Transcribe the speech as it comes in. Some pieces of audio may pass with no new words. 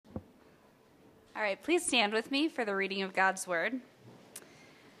All right, please stand with me for the reading of God's Word.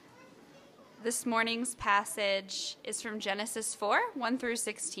 This morning's passage is from Genesis 4, 1 through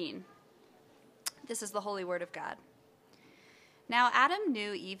 16. This is the Holy Word of God. Now Adam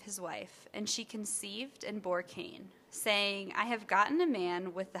knew Eve his wife, and she conceived and bore Cain, saying, I have gotten a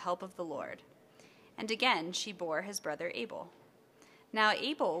man with the help of the Lord. And again she bore his brother Abel. Now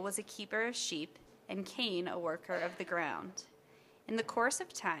Abel was a keeper of sheep, and Cain a worker of the ground. In the course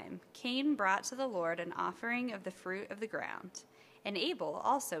of time, Cain brought to the Lord an offering of the fruit of the ground, and Abel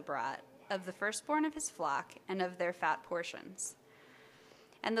also brought of the firstborn of his flock and of their fat portions.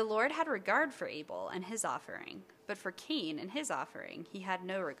 And the Lord had regard for Abel and his offering, but for Cain and his offering he had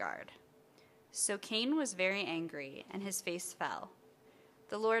no regard. So Cain was very angry, and his face fell.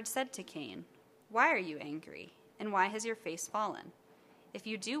 The Lord said to Cain, Why are you angry, and why has your face fallen? If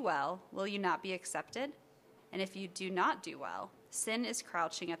you do well, will you not be accepted? And if you do not do well, sin is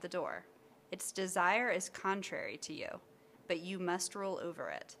crouching at the door. Its desire is contrary to you, but you must rule over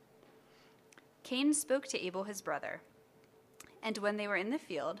it. Cain spoke to Abel his brother. And when they were in the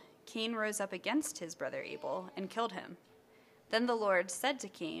field, Cain rose up against his brother Abel and killed him. Then the Lord said to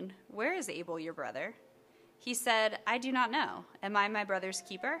Cain, Where is Abel your brother? He said, I do not know. Am I my brother's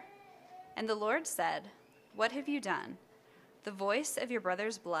keeper? And the Lord said, What have you done? The voice of your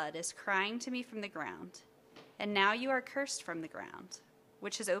brother's blood is crying to me from the ground. And now you are cursed from the ground,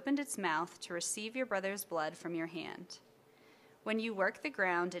 which has opened its mouth to receive your brother's blood from your hand. When you work the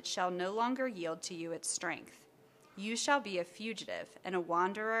ground, it shall no longer yield to you its strength. You shall be a fugitive and a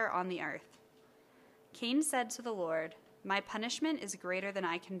wanderer on the earth. Cain said to the Lord, My punishment is greater than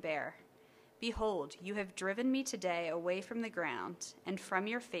I can bear. Behold, you have driven me today away from the ground, and from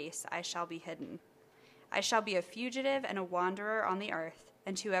your face I shall be hidden. I shall be a fugitive and a wanderer on the earth,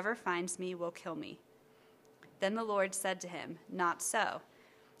 and whoever finds me will kill me. Then the Lord said to him, Not so.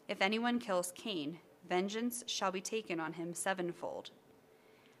 If anyone kills Cain, vengeance shall be taken on him sevenfold.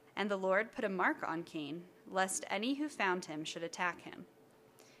 And the Lord put a mark on Cain, lest any who found him should attack him.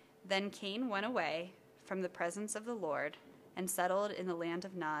 Then Cain went away from the presence of the Lord and settled in the land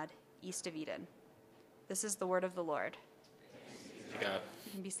of Nod, east of Eden. This is the word of the Lord. God.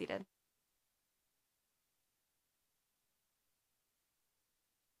 You can be seated.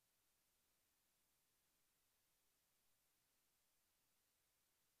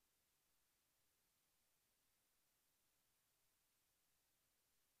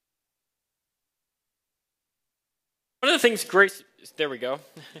 One of the things Grace, there we go.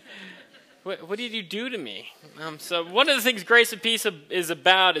 What did you do to me? So one of the things Grace and Peace is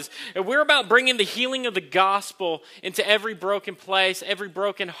about is we're about bringing the healing of the gospel into every broken place, every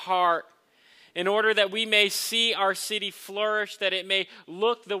broken heart, in order that we may see our city flourish, that it may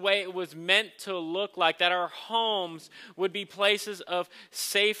look the way it was meant to look like, that our homes would be places of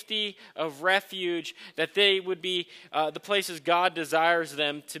safety, of refuge, that they would be the places God desires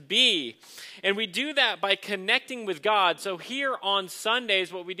them to be. And we do that by connecting with God. So here on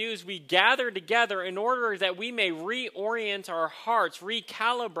Sundays, what we do is we gather together in order that we may reorient our hearts,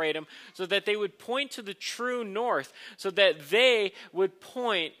 recalibrate them, so that they would point to the true north, so that they would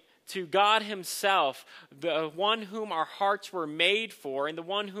point to God himself, the one whom our hearts were made for and the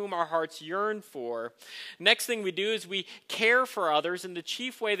one whom our hearts yearn for. Next thing we do is we care for others, and the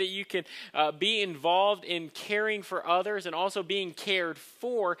chief way that you can be involved in caring for others and also being cared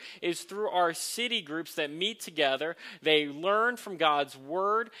for is through our city groups that meet together. They learn from God's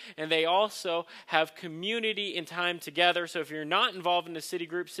word, and they also have community and time together. So if you're not involved in the city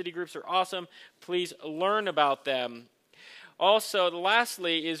groups are awesome. Please learn about them. Also,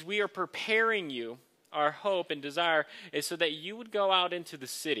 lastly, is we are preparing you. Our hope and desire is so that you would go out into the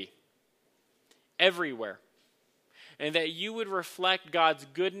city, everywhere, and that you would reflect God's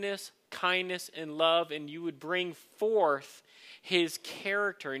goodness, kindness, and love, and you would bring forth his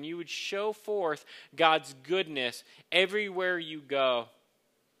character, and you would show forth God's goodness everywhere you go,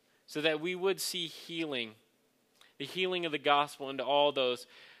 so that we would see healing, the healing of the gospel into all those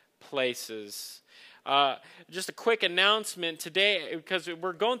places. Just a quick announcement today, because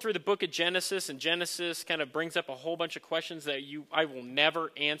we're going through the book of Genesis, and Genesis kind of brings up a whole bunch of questions that I will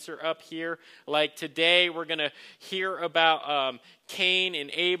never answer up here. Like today, we're going to hear about Cain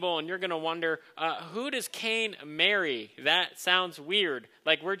and Abel, and you're going to wonder, who does Cain marry? That sounds weird.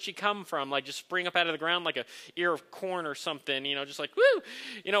 Like, where'd she come from? Like, just spring up out of the ground like a ear of corn or something, just like, woo!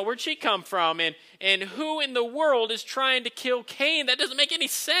 Where'd she come from? And who in the world is trying to kill Cain? That doesn't make any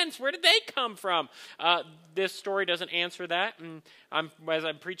sense. Where did they come from? This story doesn't answer that, and as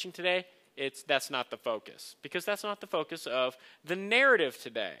I'm preaching today, that's not the focus, because that's not the focus of the narrative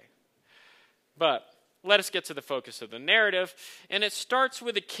today. But let us get to the focus of the narrative, and it starts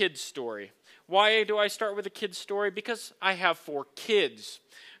with a kid's story. Why do I start with a kid's story? Because I have 4 kids,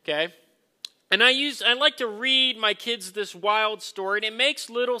 okay? And I like to read my kids this wild story, and it makes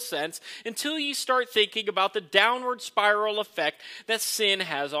little sense until you start thinking about the downward spiral effect that sin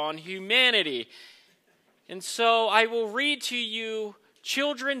has on humanity. And so I will read to you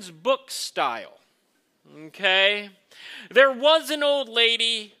children's book style, okay? There was an old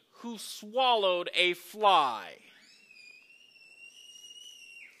lady who swallowed a fly.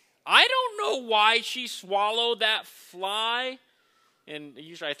 I don't know why she swallowed that fly. And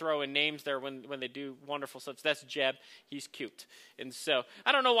usually I throw in names there when they do wonderful stuff. That's Jeb. He's cute. And so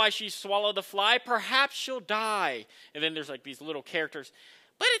I don't know why she swallowed the fly. Perhaps she'll die. And then there's like these little characters.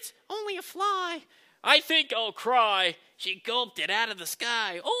 But it's only a fly. I think I'll cry. She gulped it out of the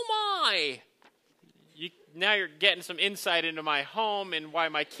sky. Oh my! Now you're getting some insight into my home and why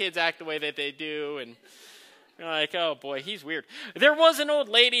my kids act the way that they do. And you're like, oh boy, he's weird. There was an old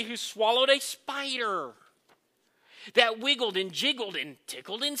lady who swallowed a spider that wiggled and jiggled and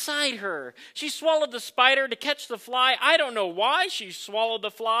tickled inside her. She swallowed the spider to catch the fly. I don't know why she swallowed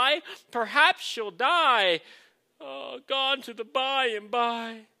the fly. Perhaps she'll die. Oh, gone to the by and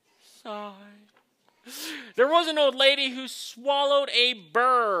by. Sigh. There was an old lady who swallowed a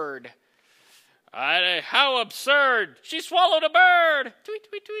bird. How absurd. She swallowed a bird. Tweet,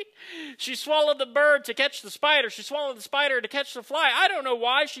 tweet, tweet. She swallowed the bird to catch the spider. She swallowed the spider to catch the fly. I don't know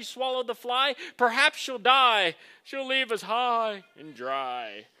why she swallowed the fly. Perhaps she'll die. She'll leave us high and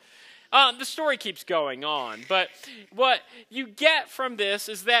dry. The story keeps going on, but what you get from this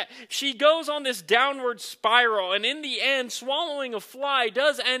is that she goes on this downward spiral, and in the end, swallowing a fly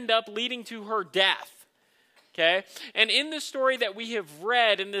does end up leading to her death. Okay, and in the story that we have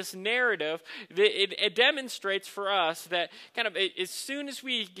read in this narrative, it demonstrates for us that kind of as soon as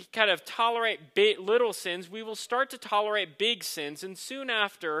we kind of tolerate little sins, we will start to tolerate big sins, and soon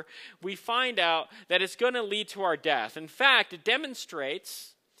after we find out that it's going to lead to our death. In fact,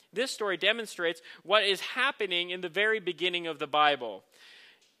 this story demonstrates what is happening in the very beginning of the Bible.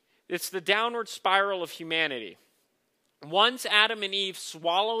 It's the downward spiral of humanity. Once Adam and Eve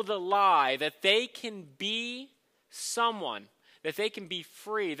swallow the lie that they can be someone, that they can be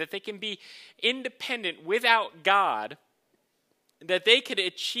free, that they can be independent without God, that they could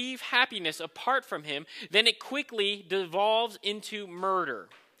achieve happiness apart from Him, then it quickly devolves into murder.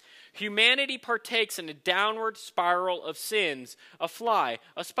 Humanity partakes in a downward spiral of sins: a fly,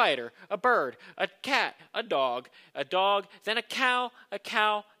 a spider, a bird, a cat, a dog, then a cow,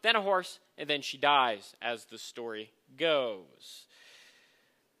 then a horse, and then she dies, as the story goes.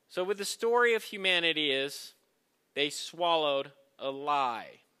 So with the story of humanity is, they swallowed a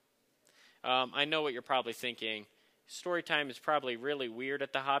lie. I know what you're probably thinking. Story time is probably really weird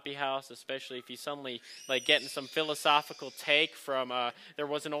at the Hoppy House, especially if you suddenly like getting some philosophical take from there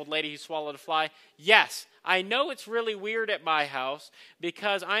was an old lady who swallowed a fly. Yes, I know it's really weird at my house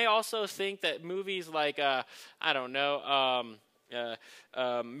because I also think that movies like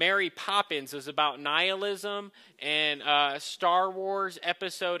Mary Poppins is about nihilism, and Star Wars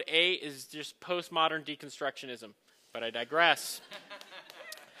Episode 8 is just postmodern deconstructionism. But I digress.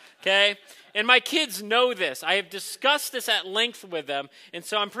 Okay? And my kids know this. I have discussed this at length with them, and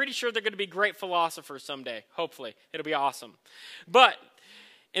so I'm pretty sure they're going to be great philosophers someday. Hopefully. It'll be awesome. But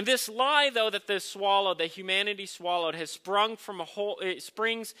in this lie, though, that humanity swallowed, has sprung from it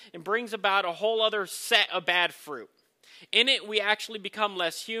springs and brings about a whole other set of bad fruit. In it, we actually become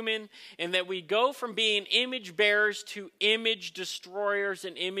less human, and that we go from being image bearers to image destroyers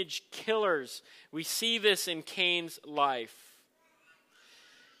and image killers. We see this in Cain's life.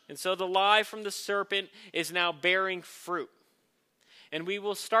 And so the lie from the serpent is now bearing fruit. And we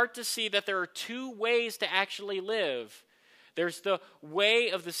will start to see that there are 2 ways to actually live. There's the way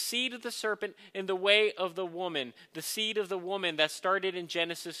of the seed of the serpent and the way of the woman. The seed of the woman that started in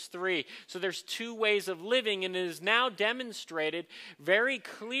Genesis 3. So there's 2 ways of living, and it is now demonstrated very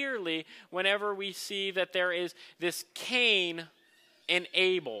clearly whenever we see that there is this Cain and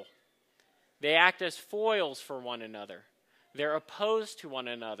Abel. They act as foils for one another. They're opposed to one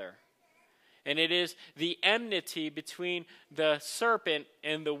another. And it is the enmity between the serpent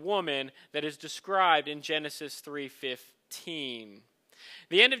and the woman that is described in Genesis 3:15.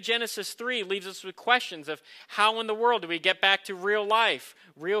 The end of Genesis 3 leaves us with questions of how in the world do we get back to real life,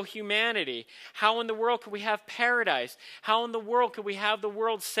 real humanity? How in the world could we have paradise? How in the world could we have the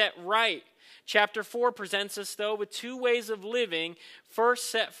world set right? Chapter 4 presents us, though, with 2 ways of living first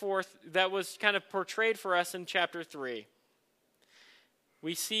set forth that was kind of portrayed for us in chapter 3.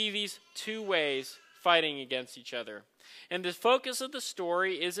 We see these 2 ways fighting against each other. And the focus of the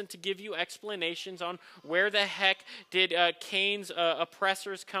story isn't to give you explanations on where the heck did Cain's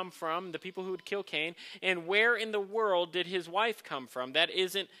oppressors come from, the people who would kill Cain, and where in the world did his wife come from. That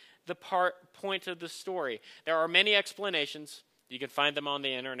isn't the point of the story. There are many explanations. You can find them on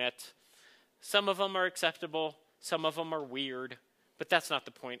the internet. Some of them are acceptable. Some of them are weird. But that's not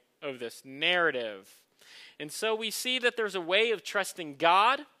the point of this narrative. And so we see that there's a way of trusting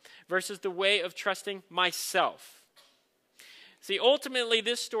God versus the way of trusting myself. See, ultimately,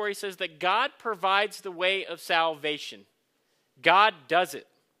 this story says that God provides the way of salvation. God does it.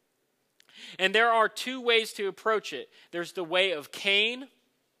 And there are two ways to approach it. There's the way of Cain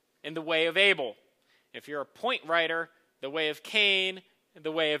and the way of Abel. If you're a point writer, the way of Cain and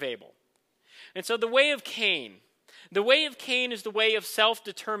the way of Abel. And so the way of Cain. The way of Cain is the way of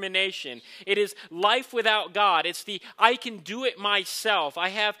self-determination. It is life without God. It's the I can do it myself. I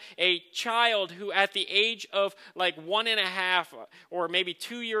have a child who at the age of like 1.5 or maybe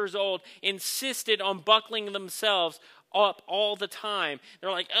 2 years old insisted on buckling themselves up all the time.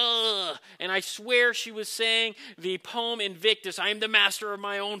 They're like, ugh. And I swear she was saying the poem Invictus, I am the master of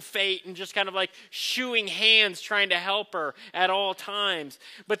my own fate, and just kind of like shooing hands trying to help her at all times.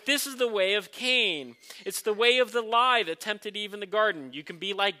 But this is the way of Cain. It's the way of the lie that tempted Eve in the garden. You can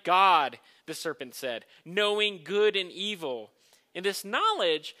be like God, the serpent said, knowing good and evil. And this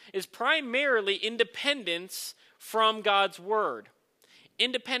knowledge is primarily independence from God's word.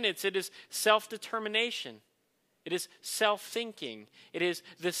 Independence, it is self-determination. It is self-thinking. It is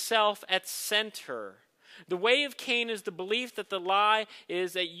the self at center. The way of Cain is the belief that the lie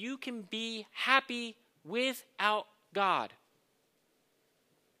is that you can be happy without God.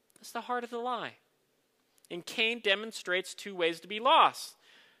 That's the heart of the lie. And Cain demonstrates two ways to be lost.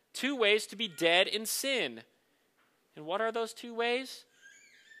 Two ways to be dead in sin. And what are those two ways?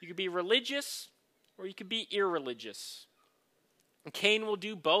 You could be religious or you could be irreligious. Cain will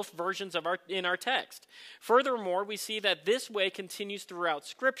do both versions in our text. Furthermore, we see that this way continues throughout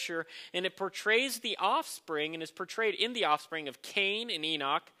Scripture, and it portrays the offspring, and is portrayed in the offspring of Cain and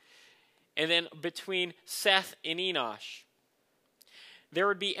Enoch, and then between Seth and Enosh. There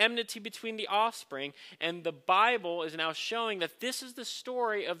would be enmity between the offspring, and the Bible is now showing that this is the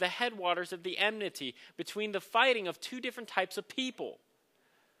story of the headwaters of the enmity between the fighting of two different types of people.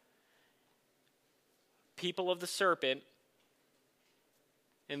 People of the serpent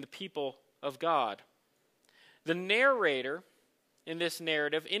and the people of God. The narrator in this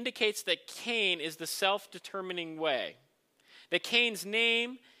narrative indicates that Cain is the self-determining way. That Cain's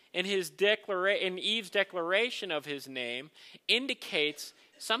name and Eve's declaration of his name indicates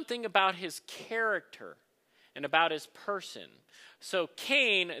something about his character and about his person. So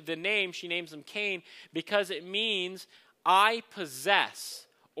Cain, the name, she names him Cain because it means I possess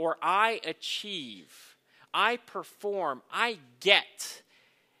or I achieve. I perform. I get.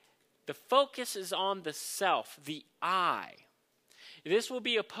 The focus is on the self, the I. This will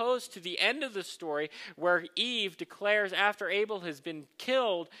be opposed to the end of the story where Eve declares after Abel has been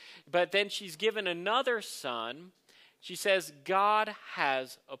killed, but then she's given another son. She says, God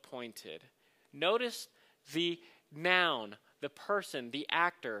has appointed. Notice the noun, the person, the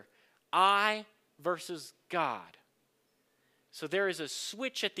actor. I versus God. So there is a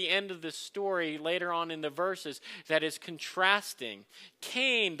switch at the end of the story later on in the verses that is contrasting.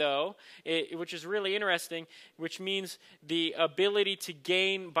 Cain, though, which is really interesting, which means the ability to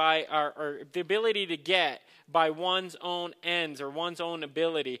gain by, or the ability to get by one's own ends or one's own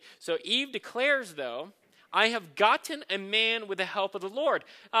ability. So Eve declares, though, I have gotten a man with the help of the Lord.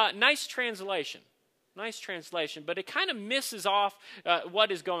 Nice translation. Nice translation, but it kind of misses off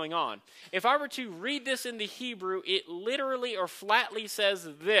what is going on. If I were to read this in the Hebrew, it literally or flatly says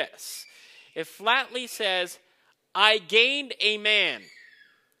this. It flatly says, I gained a man,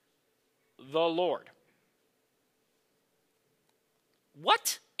 the Lord.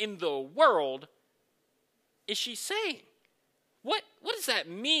 What in the world is she saying? What does that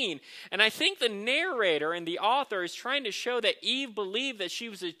mean? And I think the narrator and the author is trying to show that Eve believed that she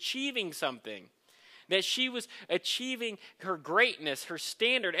was achieving something. That she was achieving her greatness, her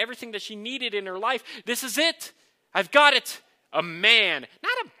standard, everything that she needed in her life. This is it. I've got it. A man,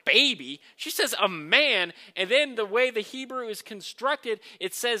 not a baby. She says a man, and then the way the Hebrew is constructed,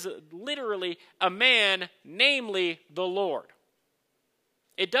 it says literally a man, namely the Lord.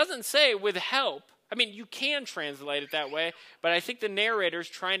 It doesn't say with help. I mean, you can translate it that way, but I think the narrator is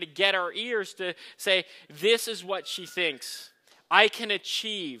trying to get our ears to say, this is what she thinks. I can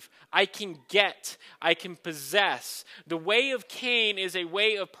achieve, I can get, I can possess. The way of Cain is a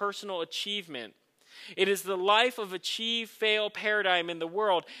way of personal achievement. It is the life of achieve, fail paradigm in the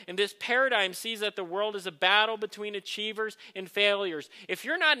world. And this paradigm sees that the world is a battle between achievers and failures. If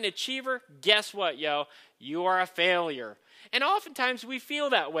you're not an achiever, guess what, yo? You are a failure. And oftentimes we feel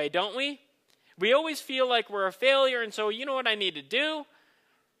that way, don't we? We always feel like we're a failure, and so you know what I need to do?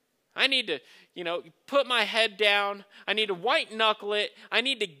 I need to, put my head down. I need to white knuckle it. I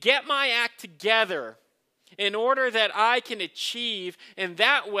need to get my act together in order that I can achieve, and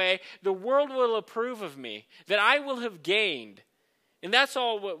that way the world will approve of me, that I will have gained. And that's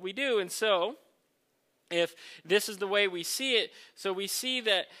all what we do. And so, if this is the way we see it, so we see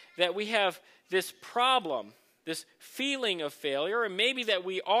that we have this problem, this feeling of failure, and maybe that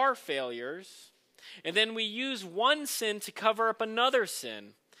we are failures, and then we use one sin to cover up another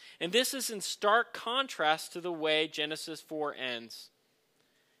sin. And this is in stark contrast to the way Genesis 4 ends.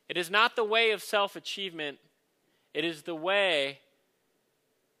 It is not the way of self-achievement. It is the way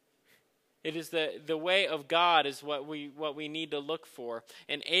of God is what we need to look for.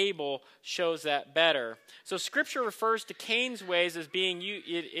 And Abel shows that better. So Scripture refers to Cain's ways as being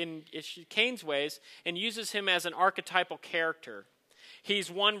in Cain's ways and uses him as an archetypal character.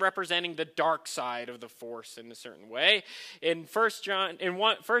 He's one representing the dark side of the force in a certain way. In 1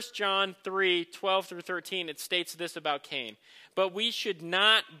 John 3, 12 through 13, it states this about Cain. But we should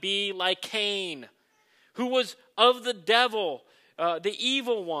not be like Cain, who was of the devil, the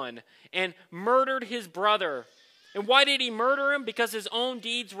evil one, and murdered his brother. And why did he murder him? Because his own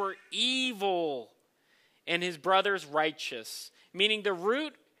deeds were evil and his brother's righteous. Meaning the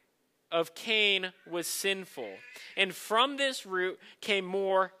root of Cain was sinful. And from this root came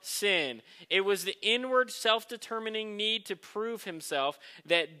more sin. It was the inward self-determining need to prove himself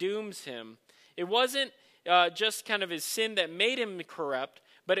that dooms him. It wasn't just kind of his sin that made him corrupt,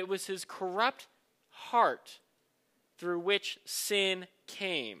 but it was his corrupt heart through which sin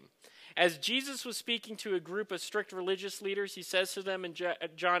came. As Jesus was speaking to a group of strict religious leaders, he says to them in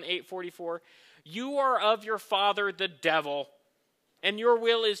John 8:44, "You are of your father the devil, and your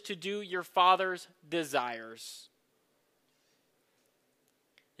will is to do your father's desires."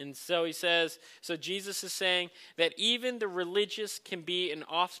 And so he says, so Jesus is saying that even the religious can be an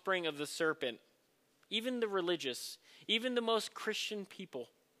offspring of the serpent. Even the religious, even the most Christian people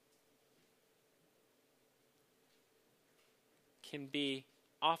can be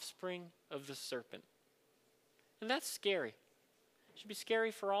offspring of the serpent. And that's scary. It should be scary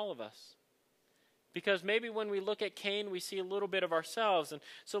for all of us. Because maybe when we look at Cain, we see a little bit of ourselves. And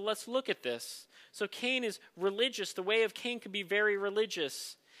so let's look at this. So Cain is religious. The way of Cain can be very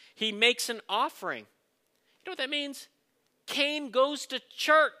religious. He makes an offering. You know what that means? Cain goes to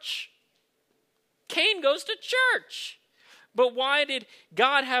church. Cain goes to church. But why did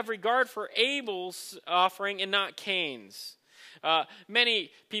God have regard for Abel's offering and not Cain's?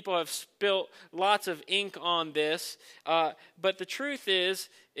 Many people have spilt lots of ink on this, but the truth is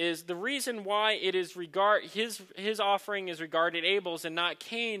the reason why it is his offering is regarded Abel's and not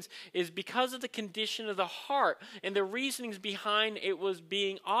Cain's is because of the condition of the heart and the reasonings behind it was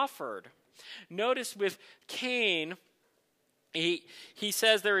being offered. Notice with Cain, he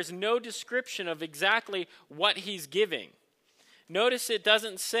says there is no description of exactly what he's giving. Notice it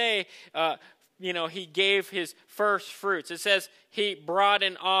doesn't say he gave his first fruits. It says he brought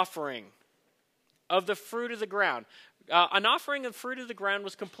an offering of the fruit of the ground. An offering of fruit of the ground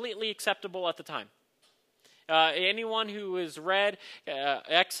was completely acceptable at the time. Anyone who has read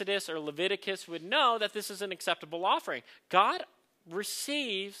Exodus or Leviticus would know that this is an acceptable offering. God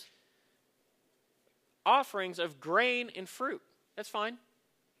receives offerings of grain and fruit. That's fine.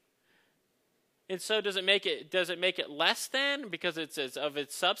 And so does it make it less than because it's of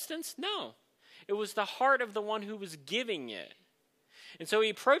its substance? No. It was the heart of the one who was giving it. And so he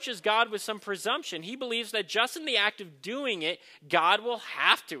approaches God with some presumption. He believes that just in the act of doing it, God will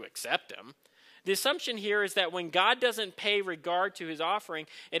have to accept him. The assumption here is that when God doesn't pay regard to his offering,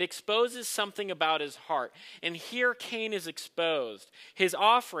 it exposes something about his heart. And here Cain is exposed. His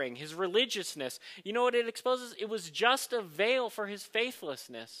offering, his religiousness, you know what it exposes? It was just a veil for his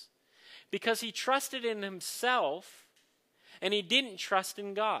faithlessness. Because he trusted in himself and he didn't trust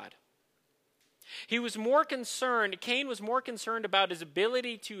in God. Cain was more concerned about his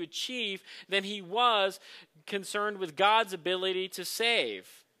ability to achieve than he was concerned with God's ability to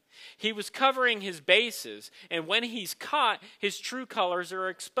save. He was covering his bases, and when he's caught, his true colors are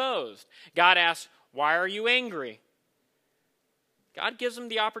exposed. God asks, "Why are you angry?" God gives him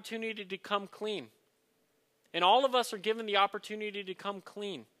the opportunity to come clean. And all of us are given the opportunity to come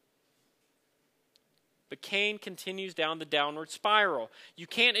clean. But Cain continues down the downward spiral. You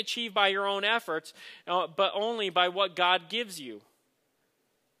can't achieve by your own efforts, but only by what God gives you.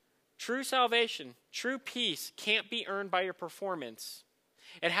 True salvation, true peace can't be earned by your performance.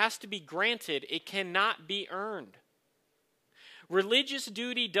 It has to be granted. It cannot be earned. Religious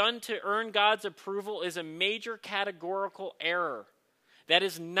duty done to earn God's approval is a major categorical error. That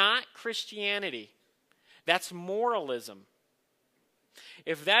is not Christianity. That's moralism.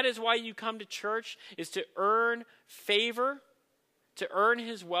 If that is why you come to church, is to earn favor, to earn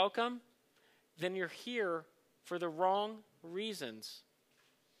his welcome, then you're here for the wrong reasons.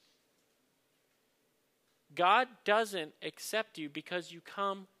 God doesn't accept you because you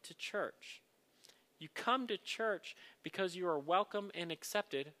come to church. You come to church because you are welcome and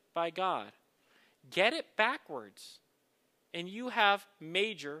accepted by God. Get it backwards, and you have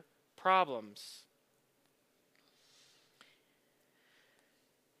major problems.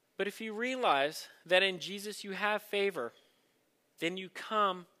 But if you realize that in Jesus you have favor, then you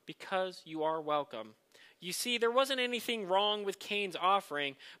come because you are welcome. You see, there wasn't anything wrong with Cain's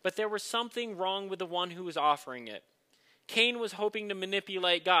offering, but there was something wrong with the one who was offering it. Cain was hoping to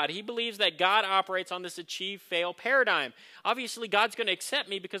manipulate God. He believes that God operates on this achieve-fail paradigm. Obviously, God's going to accept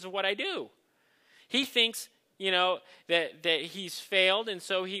me because of what I do. He thinks, that he's failed, and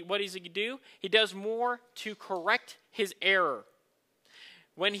so what does he do? He does more to correct his error.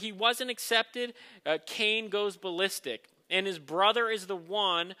 When he wasn't accepted, Cain goes ballistic. And his brother is the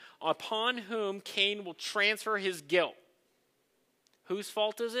one upon whom Cain will transfer his guilt. Whose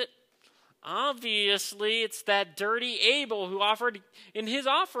fault is it? Obviously, it's that dirty Abel who offered in his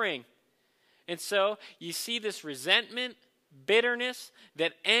offering. And so you see this resentment, bitterness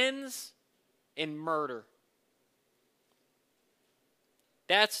that ends in murder.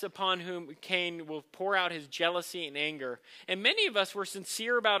 That's upon whom Cain will pour out his jealousy and anger. And many of us were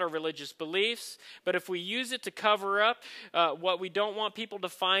sincere about our religious beliefs, but if we use it to cover up what we don't want people to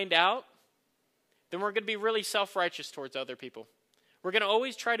find out, then we're going to be really self-righteous towards other people. We're going to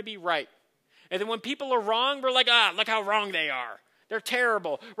always try to be right. And then when people are wrong, we're like, look how wrong they are. They're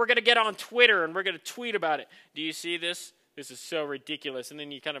terrible. We're going to get on Twitter and we're going to tweet about it. Do you see this? This is so ridiculous. And then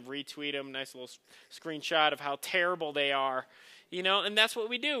you kind of retweet them, nice little screenshot of how terrible they are. And that's what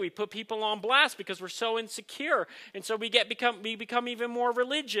we do. We put people on blast because we're so insecure. And so we become even more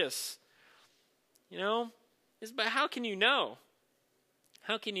religious. But how can you know?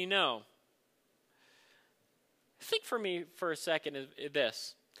 How can you know? Think for me for a second is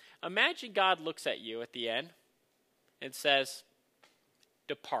this. Imagine God looks at you at the end and says,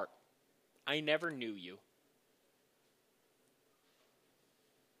 "Depart. I never knew you."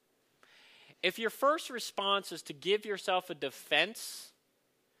 If your first response is to give yourself a defense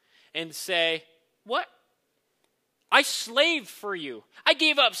and say, "What? I slaved for you. I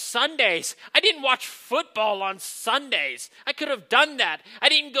gave up Sundays. I didn't watch football on Sundays. I could have done that. I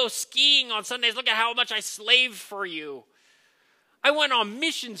didn't go skiing on Sundays. Look at how much I slaved for you. I went on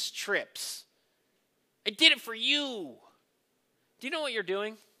missions trips. I did it for you." Do you know what you're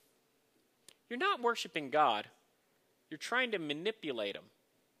doing? You're not worshiping God. You're trying to manipulate him.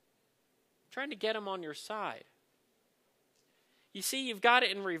 Trying to get him on your side. You see, you've got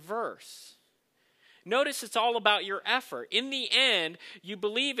it in reverse. Notice it's all about your effort. In the end, you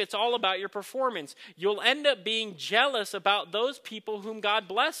believe it's all about your performance. You'll end up being jealous about those people whom God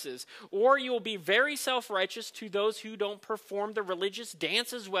blesses, or you will be very self-righteous to those who don't perform the religious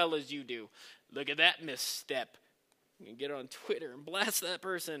dance as well as you do. Look at that misstep. You can get on Twitter and blast that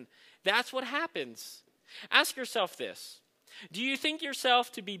person. That's what happens. Ask yourself this. Do you think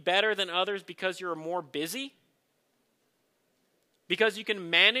yourself to be better than others because you're more busy? Because you can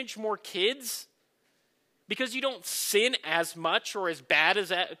manage more kids? Because you don't sin as much or as bad as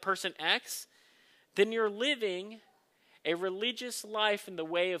that person X? Then you're living a religious life in the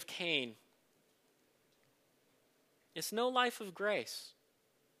way of Cain. It's no life of grace.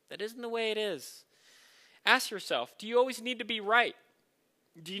 That isn't the way it is. Ask yourself, do you always need to be right?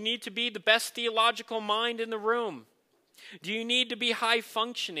 Do you need to be the best theological mind in the room? Do you need to be high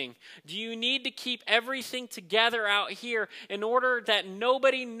functioning? Do you need to keep everything together out here in order that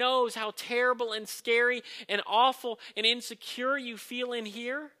nobody knows how terrible and scary and awful and insecure you feel in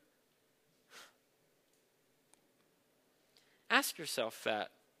here? Ask yourself that.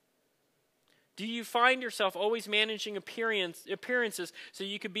 Do you find yourself always managing appearances so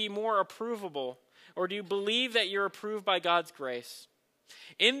you could be more approvable? Or do you believe that you're approved by God's grace?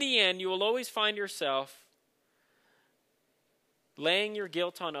 In the end, you will always find yourself laying your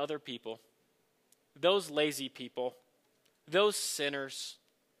guilt on other people, those lazy people, those sinners.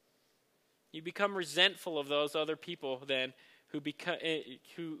 You become resentful of those other people then who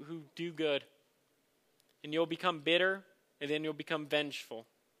do good. And you'll become bitter, and then you'll become vengeful.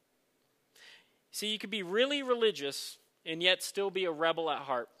 See, you could be really religious and yet still be a rebel at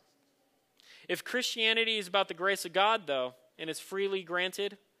heart. If Christianity is about the grace of God, though, and it's freely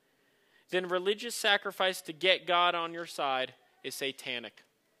granted, then religious sacrifice to get God on your side is satanic.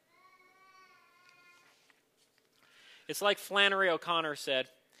 It's like Flannery O'Connor said,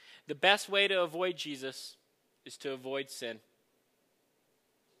 the best way to avoid Jesus is to avoid sin.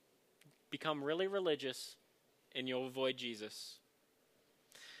 Become really religious and you'll avoid Jesus.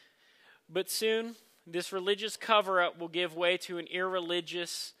 But soon, this religious cover-up will give way to an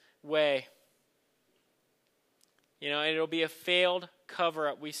irreligious way. It'll be a failed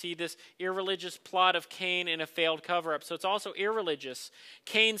cover-up. We see this irreligious plot of Cain in a failed cover-up. So it's also irreligious.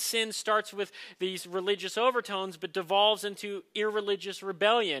 Cain's sin starts with these religious overtones, but devolves into irreligious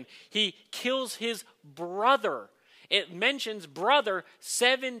rebellion. He kills his brother. It mentions brother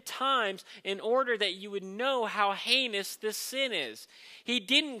 7 times in order that you would know how heinous this sin is. He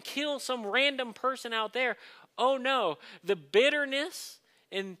didn't kill some random person out there. Oh no, the bitterness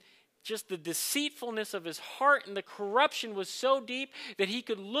and just the deceitfulness of his heart and the corruption was so deep that he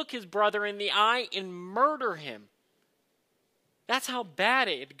could look his brother in the eye and murder him. That's how bad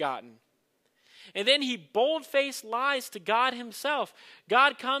it had gotten. And then he bold-faced lies to God himself.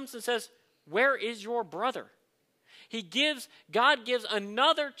 God comes and says, "Where is your brother?" God gives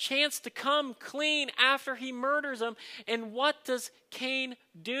another chance to come clean after he murders him. And what does Cain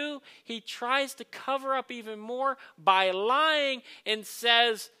do? He tries to cover up even more by lying and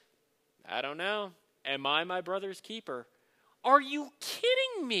says, "I don't know. Am I my brother's keeper?" Are you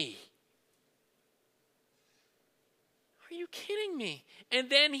kidding me? Are you kidding me? And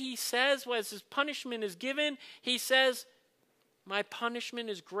then he says, as his punishment is given, he says, "My punishment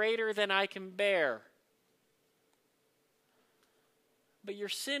is greater than I can bear." But your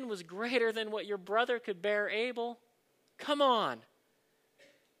sin was greater than what your brother could bear, Abel. Come on.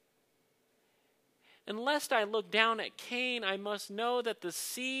 And lest I look down at Cain, I must know that the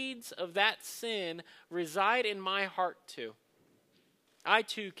seeds of that sin reside in my heart too. I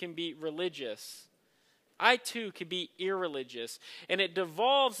too can be religious. I too can be irreligious. And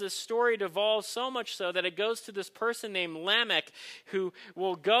this story devolves so much so that it goes to this person named Lamech who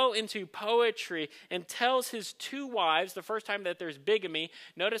will go into poetry and tells his 2 wives, the first time that there's bigamy.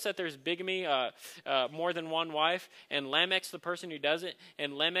 Notice that there's bigamy, more than one wife, and Lamech's the person who does it,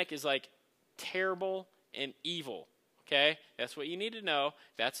 and Lamech is like terrible and evil. Okay? That's what you need to know.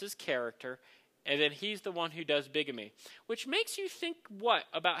 That's his character. And then he's the one who does bigamy. Which makes you think what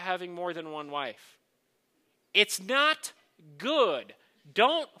about having more than one wife? It's not good.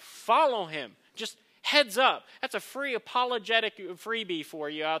 Don't follow him. Just heads up. That's a free apologetic freebie for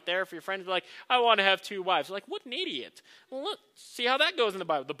you out there. If your friends are like, "I want to have 2 wives." Like, what an idiot. Well, look, see how that goes in the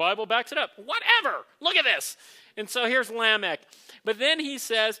Bible. The Bible backs it up. Whatever. Look at this. And so here's Lamech. But then he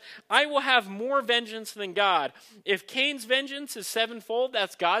says, "I will have more vengeance than God." If Cain's vengeance is 7-fold,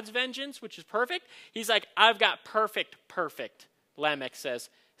 that's God's vengeance, which is perfect. He's like, "I've got perfect. Lamech says,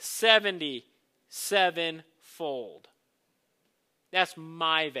 77-fold. That's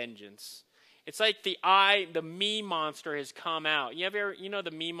my vengeance." It's like the me monster has come out. You know the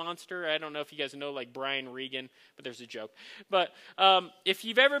me monster? I don't know if you guys know like Brian Regan, but there's a joke. But if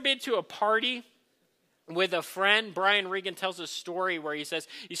you've ever been to a party with a friend, Brian Regan tells a story where he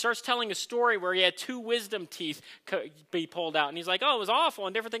starts telling a story where he had 2 wisdom teeth be pulled out. And he's like, "Oh, it was awful,"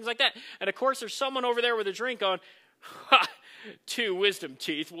 and different things like that. And of course, there's someone over there with a drink going, "Ha, 2 wisdom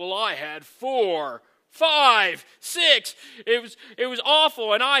teeth. Well, I had 4. 5, 6, it was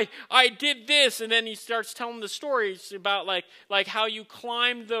awful, and I did this." And then he starts telling the stories about like how you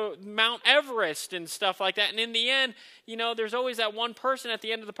climbed the Mount Everest and stuff like that. And in the end, there's always that one person at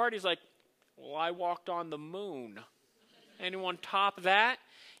the end of the party who's like, "Well, I walked on the moon." Anyone top that?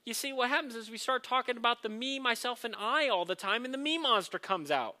 You see, what happens is we start talking about the me, myself, and I all the time, and the me monster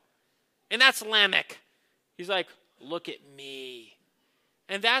comes out. And that's Lamech. He's like, "Look at me."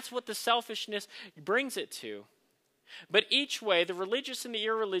 And that's what the selfishness brings it to. But each way, the religious and the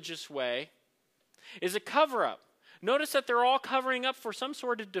irreligious way, is a cover-up. Notice that they're all covering up for some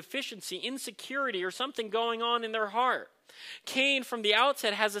sort of deficiency, insecurity, or something going on in their heart. Cain, from the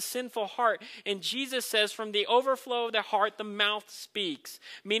outset, has a sinful heart. And Jesus says, from the overflow of the heart, the mouth speaks.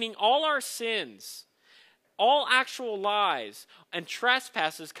 Meaning all our sins, all actual lies and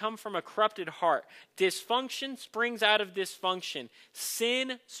trespasses come from a corrupted heart. Dysfunction springs out of dysfunction.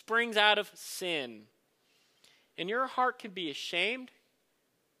 Sin springs out of sin. And your heart can be ashamed.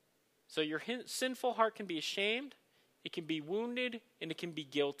 So your sinful heart can be ashamed, it can be wounded, and it can be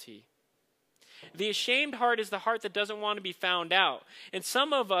guilty. The ashamed heart is the heart that doesn't want to be found out. And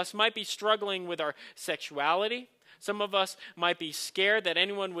some of us might be struggling with our sexuality. Some of us might be scared that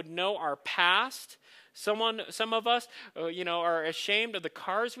anyone would know our past. Some of us, are ashamed of the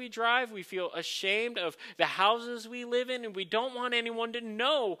cars we drive. We feel ashamed of the houses we live in, and we don't want anyone to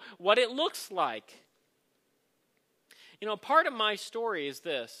know what it looks like. Part of my story is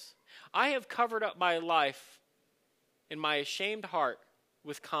this. I have covered up my life in my ashamed heart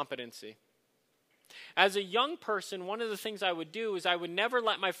with competency. As a young person, one of the things I would do is I would never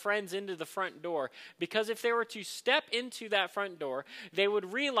let my friends into the front door, because if they were to step into that front door, they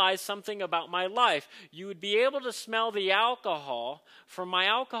would realize something about my life. You would be able to smell the alcohol from my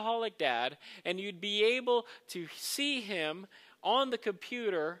alcoholic dad, and you'd be able to see him on the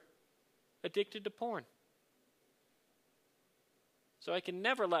computer addicted to porn. So I can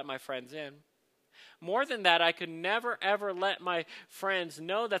never let my friends in. More than that, I could never, ever let my friends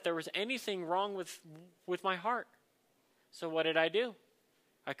know that there was anything wrong with my heart. So what did I do?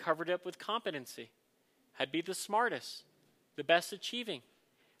 I covered it up with competency. I'd be the smartest, the best achieving.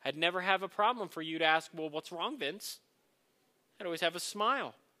 I'd never have a problem for you to ask, well, what's wrong, Vince? I'd always have a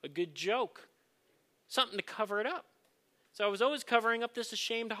smile, a good joke, something to cover it up. So I was always covering up this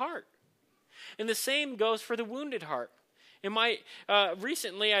ashamed heart. And the same goes for the wounded heart.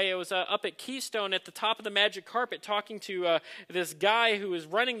 Recently I was up at Keystone at the top of the magic carpet talking to this guy who was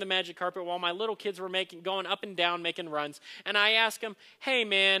running the magic carpet while my little kids were going up and down, making runs. And I asked him, hey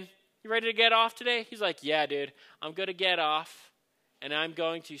man, you ready to get off today? He's like, yeah dude, I'm going to get off and I'm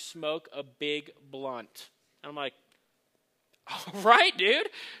going to smoke a big blunt. And I'm like, all right, dude,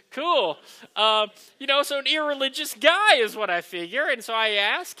 cool. So an irreligious guy is what I figure. And so I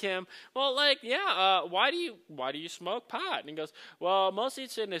ask him, well, why do you smoke pot? And he goes, well, mostly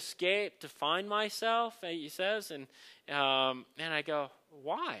it's an escape to find myself, he says. And I go,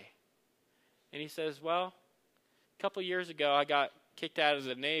 why? And he says, well, a couple years ago I got kicked out of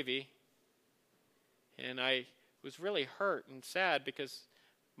the Navy. And I was really hurt and sad because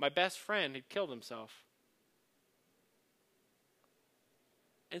my best friend had killed himself.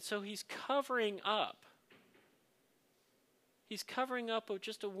 And so he's covering up. He's covering up with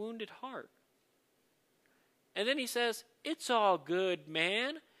just a wounded heart. And then he says, it's all good,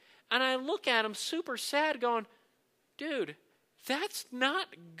 man. And I look at him super sad going, dude, that's not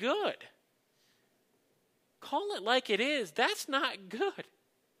good. Call it like it is. That's not good.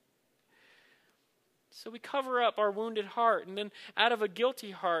 So we cover up our wounded heart, and then out of a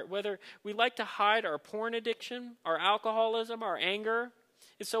guilty heart, whether we like to hide our porn addiction, our alcoholism, our anger,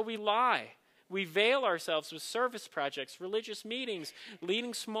 and so we lie. We veil ourselves with service projects, religious meetings,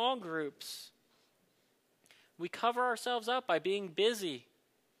 leading small groups. We cover ourselves up by being busy,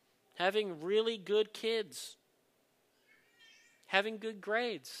 having really good kids, having good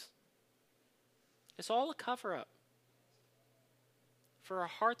grades. It's all a cover-up for a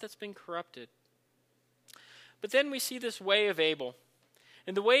heart that's been corrupted. But then we see this way of Abel.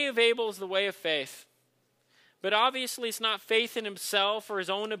 And the way of Abel is the way of faith. But obviously it's not faith in himself or his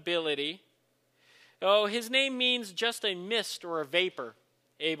own ability. Oh, his name means just a mist or a vapor,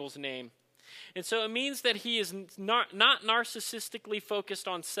 Abel's name. And so it means that he is not narcissistically focused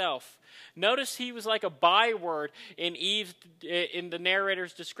on self. Notice he was like a byword in the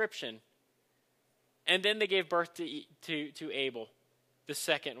narrator's description. And then they gave birth to Abel, the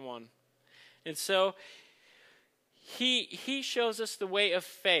second one. And so he shows us the way of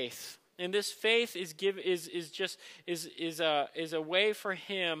faith. And this faith is a way for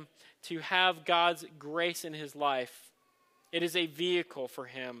him to have God's grace in his life. It is a vehicle for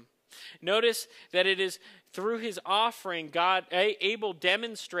him. Notice that it is through his offering, Abel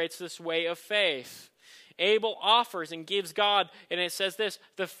demonstrates this way of faith. Abel offers and gives God, and it says this,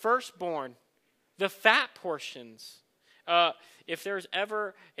 the firstborn, the fat portions. If there's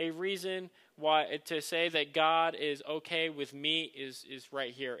ever a reason why to say that God is okay with meat is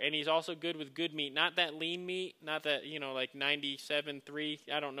right here. And he's also good with good meat, not that lean meat, not that, like 97.3,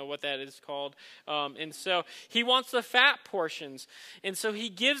 I don't know what that is called. And so he wants the fat portions, and so he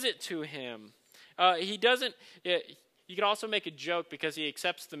gives it to him. He doesn't, you could also make a joke because he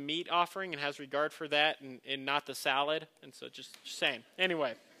accepts the meat offering and has regard for that and not the salad. And so just saying.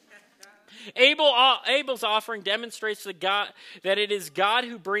 Anyway. Abel's offering demonstrates that it is God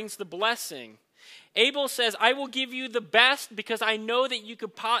who brings the blessing. Abel says, I will give you the best because I know that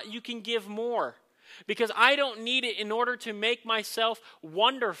you can give more. Because I don't need it in order to make myself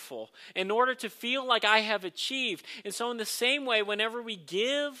wonderful, in order to feel like I have achieved. And so in the same way, whenever we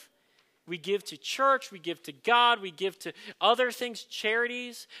give to church, we give to God, we give to other things,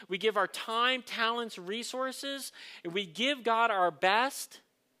 charities, we give our time, talents, resources, and we give God our best.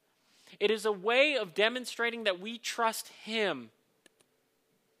 It is a way of demonstrating that we trust him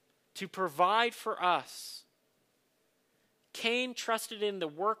to provide for us. Cain trusted in the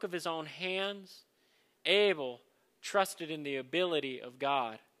work of his own hands, Abel trusted in the ability of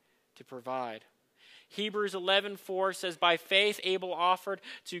God to provide. Hebrews 11:4 says, by faith Abel offered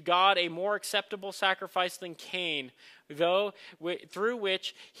to God a more acceptable sacrifice than Cain, through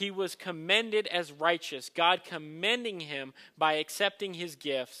which he was commended as righteous, God commending him by accepting his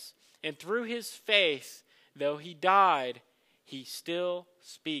gifts. And through his faith, though he died, he still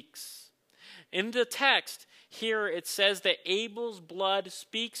speaks. In the text here, it says that Abel's blood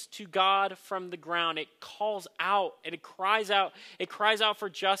speaks to God from the ground. It calls out and it cries out. It cries out for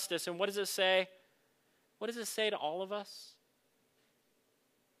justice. And what does it say? What does it say to all of us?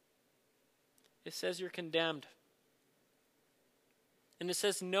 It says you're condemned. And it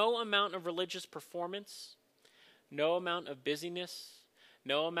says no amount of religious performance, no amount of busyness,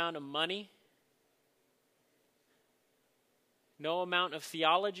 no amount of money, no amount of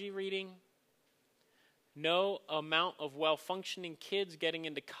theology reading, no amount of well-functioning kids getting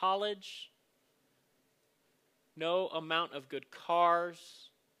into college, no amount of good cars,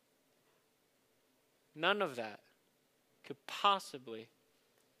 none of that could possibly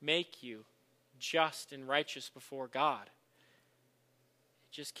make you just and righteous before God.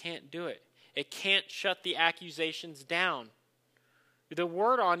 It just can't do it. It can't shut the accusations down. The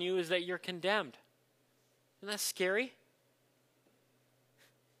word on you is that you're condemned. Isn't that scary?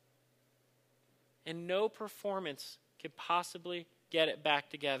 And no performance can possibly get it back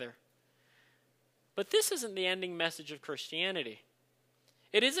together. But this isn't the ending message of Christianity.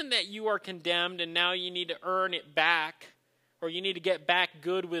 It isn't that you are condemned and now you need to earn it back or you need to get back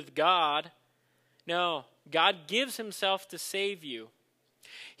good with God. No, God gives himself to save you.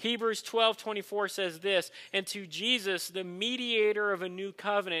 Hebrews 12:24 says this, and to Jesus, the mediator of a new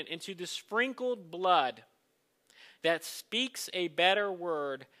covenant, and to the sprinkled blood that speaks a better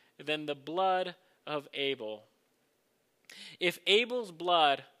word than the blood of Abel. If Abel's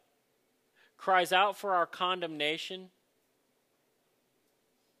blood cries out for our condemnation,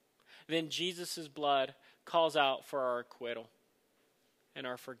 then Jesus' blood calls out for our acquittal and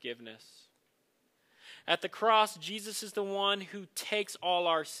our forgiveness. At the cross, Jesus is the one who takes all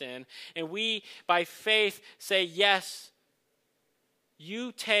our sin, and we, by faith, say, yes,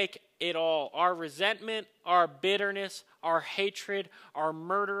 you take it all. Our resentment, our bitterness, our hatred, our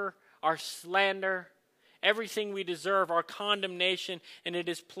murder, our slander, everything we deserve, our condemnation, and it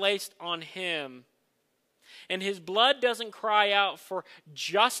is placed on him. And his blood doesn't cry out for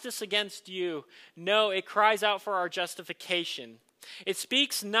justice against you. No, it cries out for our justification. It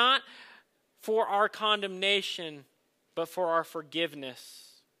speaks not for our condemnation, but for our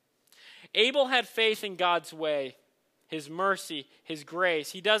forgiveness. Abel had faith in God's way, his mercy, his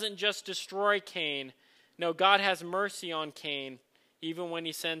grace. He doesn't just destroy Cain. No, God has mercy on Cain, even when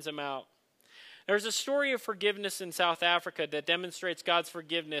he sends him out. There's a story of forgiveness in South Africa that demonstrates God's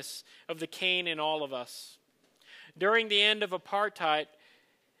forgiveness of the Cain in all of us. During the end of apartheid,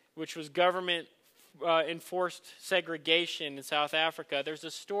 which was government enforced segregation in South Africa, there's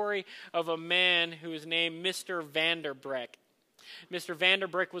a story of a man who is named Mr. Vanderbreck. Mr.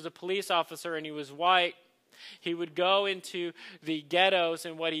 Vanderbreck was a police officer and he was white. He would go into the ghettos,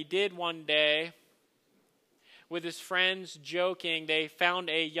 and what he did one day with his friends joking, they found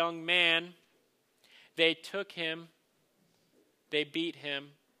a young man, they took him, they beat him,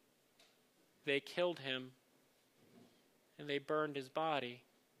 they killed him, and they burned his body.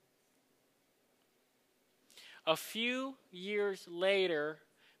 A few years later,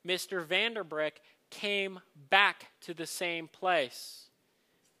 Mr. Vanderbreck came back to the same place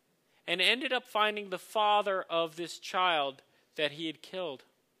and ended up finding the father of this child that he had killed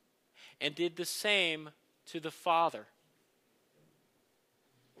and did the same to the father.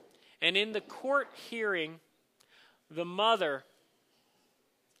 And in the court hearing, the mother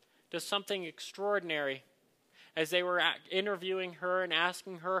does something extraordinary. As they were interviewing her and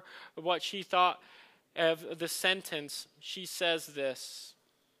asking her what she thought of the sentence, she says this.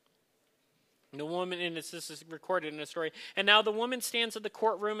 The woman, and this is recorded in a story, and now the woman stands at the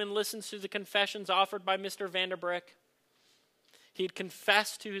courtroom and listens to the confessions offered by Mr. Vanderbreck. He had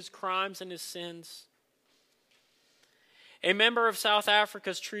confessed to his crimes and his sins. A member of South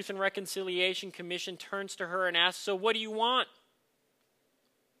Africa's Truth and Reconciliation Commission turns to her and asks, so what do you want?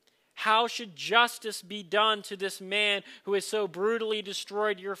 How should justice be done to this man who has so brutally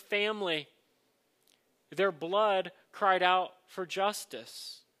destroyed your family? Their blood cried out for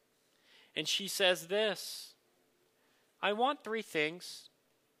justice. And she says this, I want 3 things.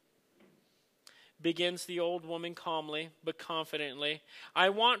 Begins the old woman calmly but confidently. I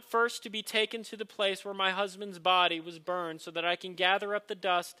want first to be taken to the place where my husband's body was burned so that I can gather up the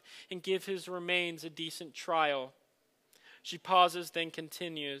dust and give his remains a decent trial. She pauses, then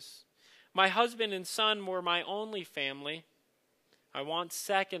continues. My husband and son were my only family. I want,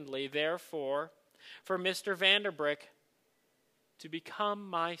 secondly, therefore, for Mr. Vanderbrick to become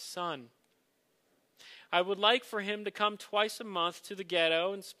my son. I would like for him to come twice a month to the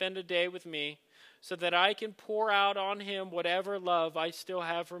ghetto and spend a day with me, so that I can pour out on him whatever love I still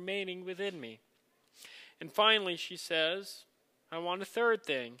have remaining within me. And finally, she says, I want a third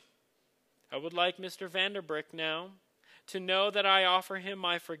thing. I would like Mr. Vanderbrick now to know that I offer him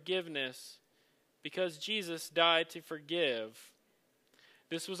my forgiveness, because Jesus died to forgive.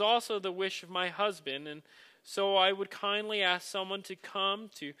 This was also the wish of my husband, and so I would kindly ask someone to come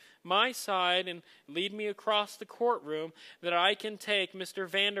to my side and lead me across the courtroom, that I can take Mr.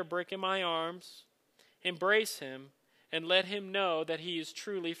 Vanderbrick in my arms, embrace him, and let him know that he is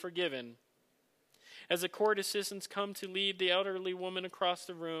truly forgiven. As the court assistants come to lead the elderly woman across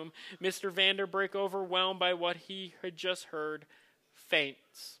the room, Mr. Vanderbrick, overwhelmed by what he had just heard,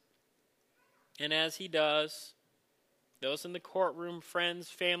 faints. And as he does, those in the courtroom, friends,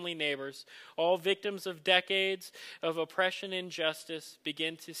 family, neighbors, all victims of decades of oppression and injustice,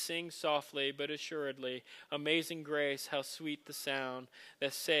 begin to sing softly but assuredly, Amazing Grace, how sweet the sound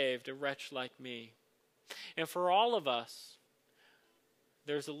that saved a wretch like me. And for all of us,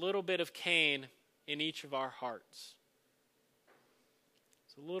 there's a little bit of Cain in each of our hearts.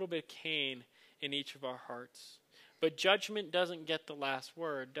 There's a little bit of Cain in each of our hearts. But judgment doesn't get the last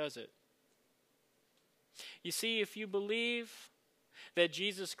word, does it? You see, if you believe that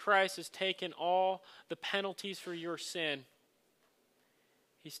Jesus Christ has taken all the penalties for your sin,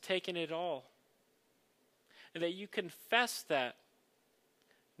 he's taken it all. And that you confess that,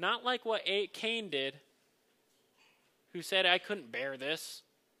 not like what Cain did, who said, I couldn't bear this.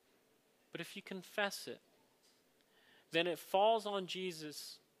 But if you confess it, then it falls on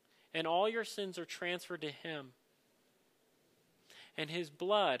Jesus, and all your sins are transferred to him. And his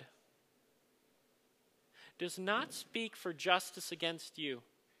blood does not speak for justice against you,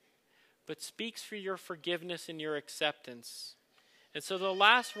 but speaks for your forgiveness and your acceptance. And so the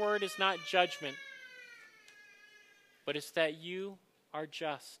last word is not judgment, but it's that you are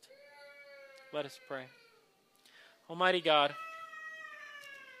just. Let us pray. Almighty God,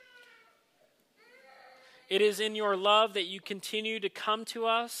 it is in your love that you continue to come to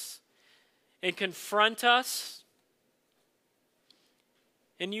us and confront us.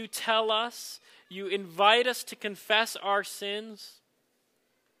 And you tell us, you invite us to confess our sins.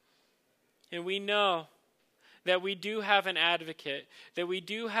 And we know that we do have an advocate, that we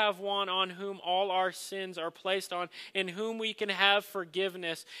do have one on whom all our sins are placed on, in whom we can have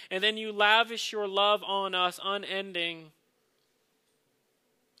forgiveness. And then you lavish your love on us unending.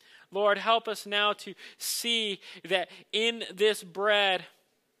 Lord, help us now to see that in this bread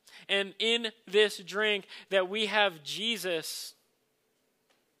and in this drink that we have Jesus,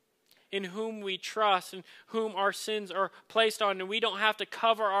 in whom we trust and whom our sins are placed on. And we don't have to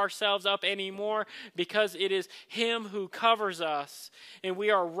cover ourselves up anymore, because it is him who covers us. And we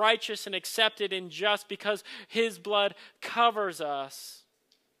are righteous and accepted and just because his blood covers us.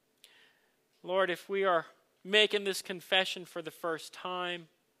 Lord, if we are making this confession for the first time,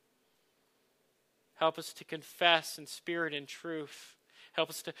 help us to confess in spirit and truth. Help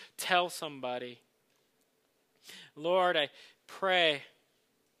us to tell somebody. Lord, I pray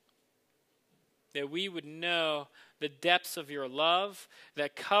that we would know the depths of your love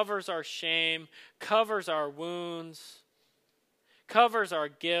that covers our shame, covers our wounds, covers our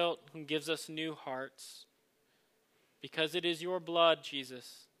guilt, and gives us new hearts. Because it is your blood,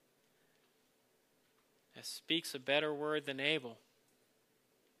 Jesus, that speaks a better word than Abel.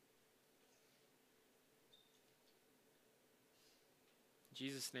 In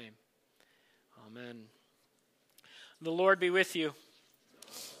Jesus' name, amen. The Lord be with you.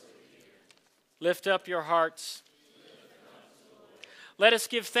 Lift up your hearts. Let us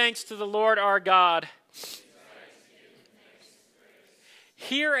give thanks to the Lord our God.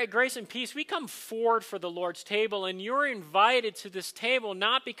 Here at Grace and Peace, we come forward for the Lord's table, and you're invited to this table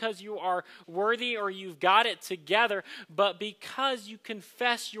not because you are worthy or you've got it together, but because you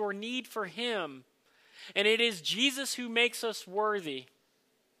confess your need for him. And it is Jesus who makes us worthy.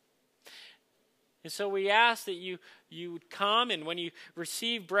 And so we ask that you would come, and when you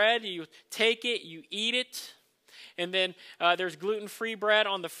receive bread, you take it, you eat it. And then there's gluten-free bread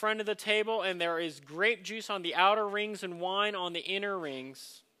on the front of the table, and there is grape juice on the outer rings and wine on the inner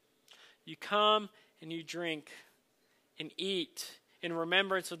rings. You come and you drink and eat in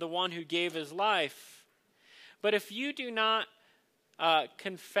remembrance of the one who gave his life. But if you do not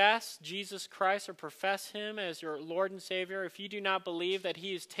confess Jesus Christ or profess him as your Lord and Savior, if you do not believe that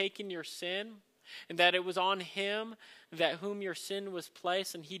he has taken your sin, and that it was on him that whom your sin was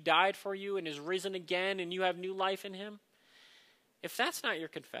placed, and he died for you and is risen again, and you have new life in him, if that's not your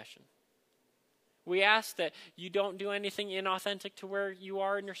confession, we ask that you don't do anything inauthentic to where you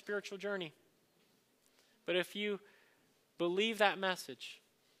are in your spiritual journey. But if you believe that message,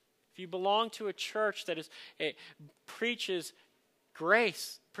 if you belong to a church that preaches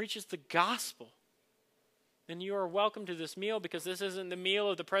grace, preaches the gospel, then you are welcome to this meal, because this isn't the meal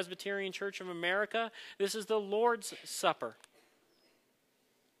of the Presbyterian Church of America. This is the Lord's Supper.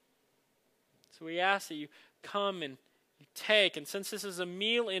 So we ask that you come and you take, and since this is a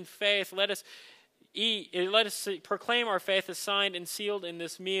meal in faith, let us eat, let us proclaim our faith as signed and sealed in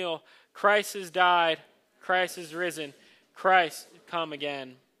this meal. Christ has died, Christ is risen, Christ come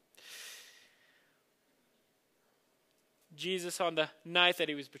again. Jesus, on the night that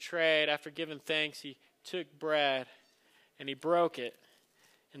he was betrayed, after giving thanks, he took bread and he broke it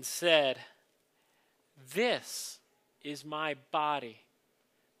and said, "This is my body,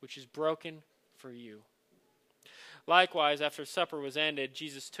 which is broken for you." Likewise, after supper was ended,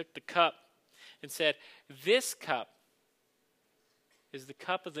 Jesus took the cup and said, "This cup is the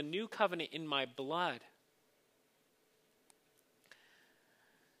cup of the new covenant in my blood.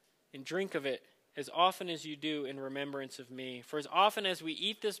 And drink of it as often as you do in remembrance of me. For as often as we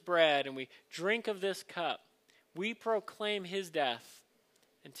eat this bread and we drink of this cup, we proclaim his death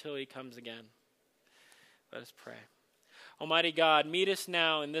until he comes again." Let us pray. Almighty God, meet us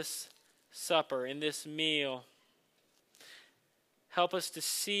now in this supper, in this meal. Help us to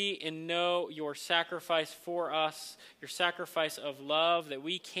see and know your sacrifice for us, your sacrifice of love, that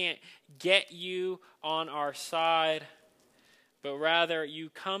we can't get you on our side, but rather you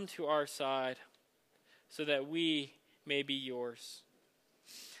come to our side so that we may be yours.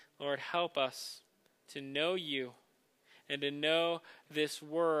 Lord, help us to know you and to know this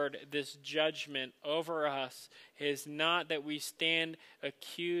word, this judgment over us is not that we stand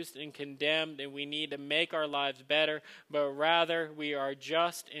accused and condemned and we need to make our lives better, but rather we are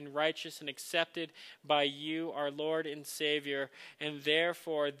just and righteous and accepted by you, our Lord and Savior, and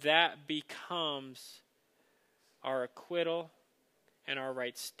therefore that becomes our acquittal and our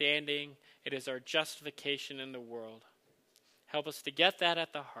right standing. It is our justification in the world. Help us to get that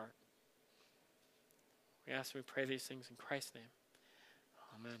at the heart. We ask and we pray these things in Christ's name.